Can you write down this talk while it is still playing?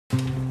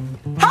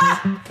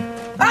Hi!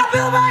 I'm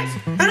Bill Banks,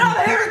 and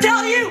I'm here to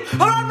tell you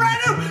about a brand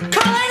new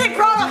cleaning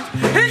product.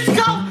 It's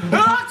called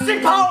Oxy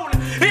Pwn.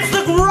 It's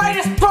the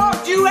greatest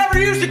product you ever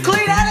used to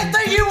clean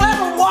anything you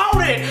ever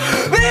wanted.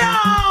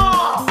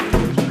 Yeah!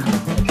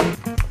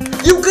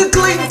 You can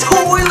clean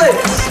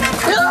toilets.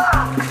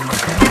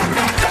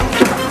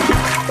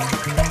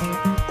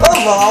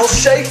 Of all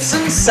shapes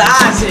and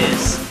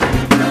sizes.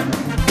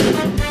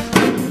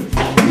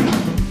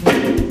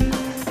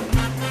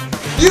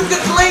 You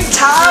can clean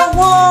tile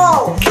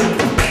walls.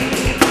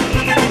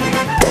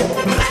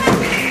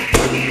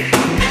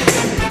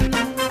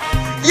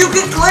 You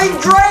can clean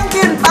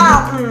drinking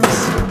fountains.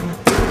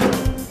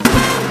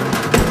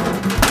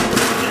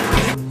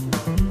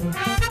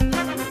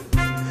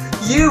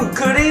 You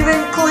could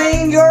even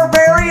clean your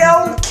very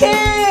own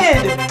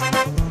kid.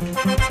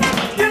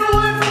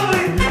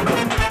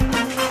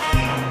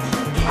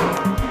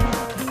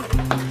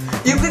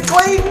 You can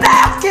clean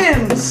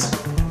napkins.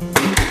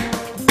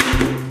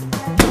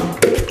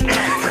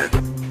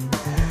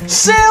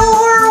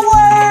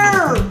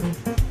 Silverware.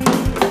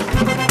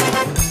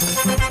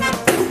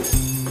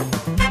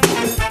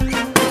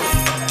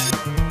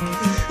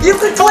 You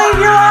can clean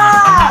your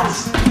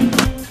eyes.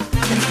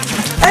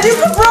 And you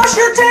can brush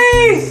your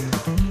teeth.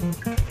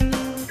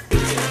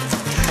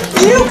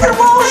 You can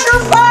wash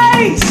your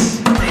face.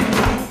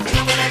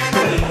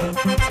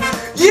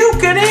 You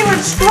can even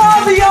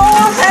scrub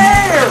your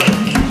hair.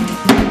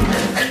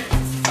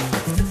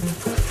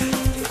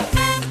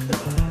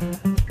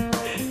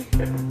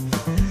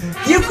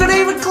 You can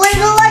even clean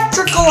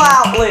electrical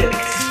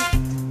outlets.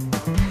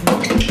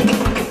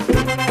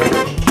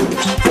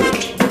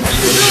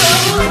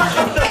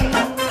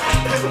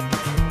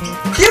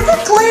 You can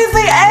clean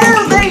the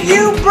air that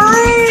you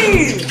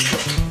breathe.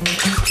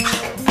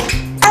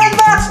 And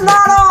that's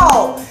not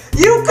all.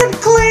 You can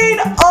clean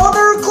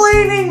other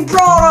cleaning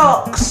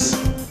products.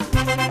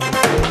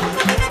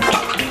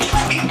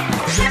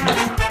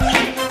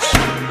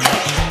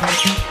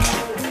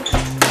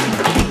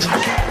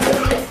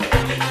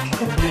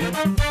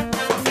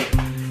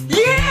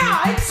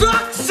 Yeah, it's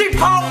Oxy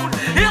Pwn.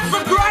 It's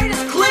the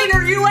greatest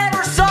cleaner you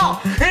ever saw.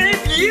 And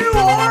if you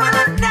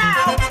order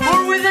now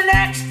or within the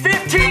next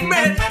 15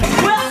 minutes,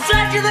 we'll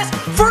send you this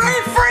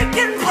free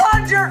freaking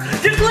plunger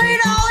to clean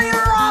all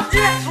your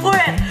objects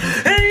with.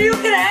 And you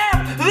can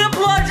have the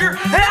plunger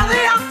and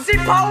the Oxy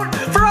Pwn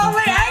for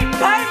only 8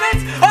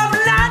 payments of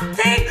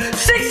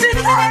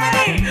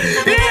 $19.63.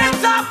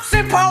 It's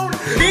Oxy Pwn.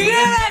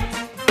 Get it?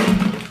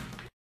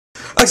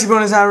 Oxy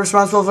Pwn is not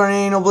responsible for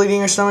any anal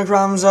bleeding or stomach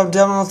problems,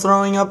 abdominal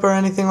throwing up, or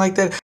anything like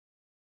that.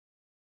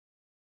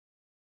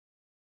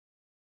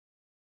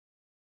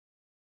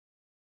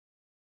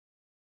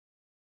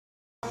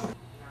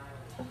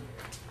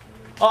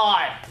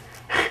 Hi,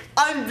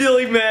 I'm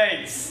Billy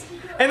Mays,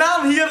 and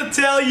I'm here to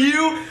tell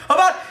you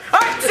about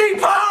Oxy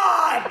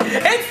Pwn!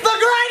 It's the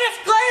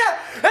greatest cleaner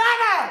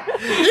ever!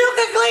 You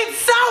can clean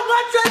so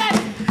much with it!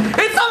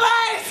 It's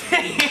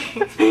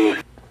amazing!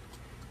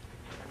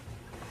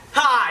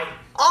 Hi,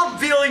 I'm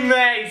Billy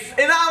Mays,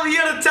 and I'm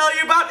here to tell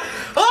you about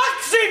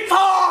Oxy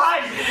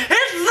Pwn!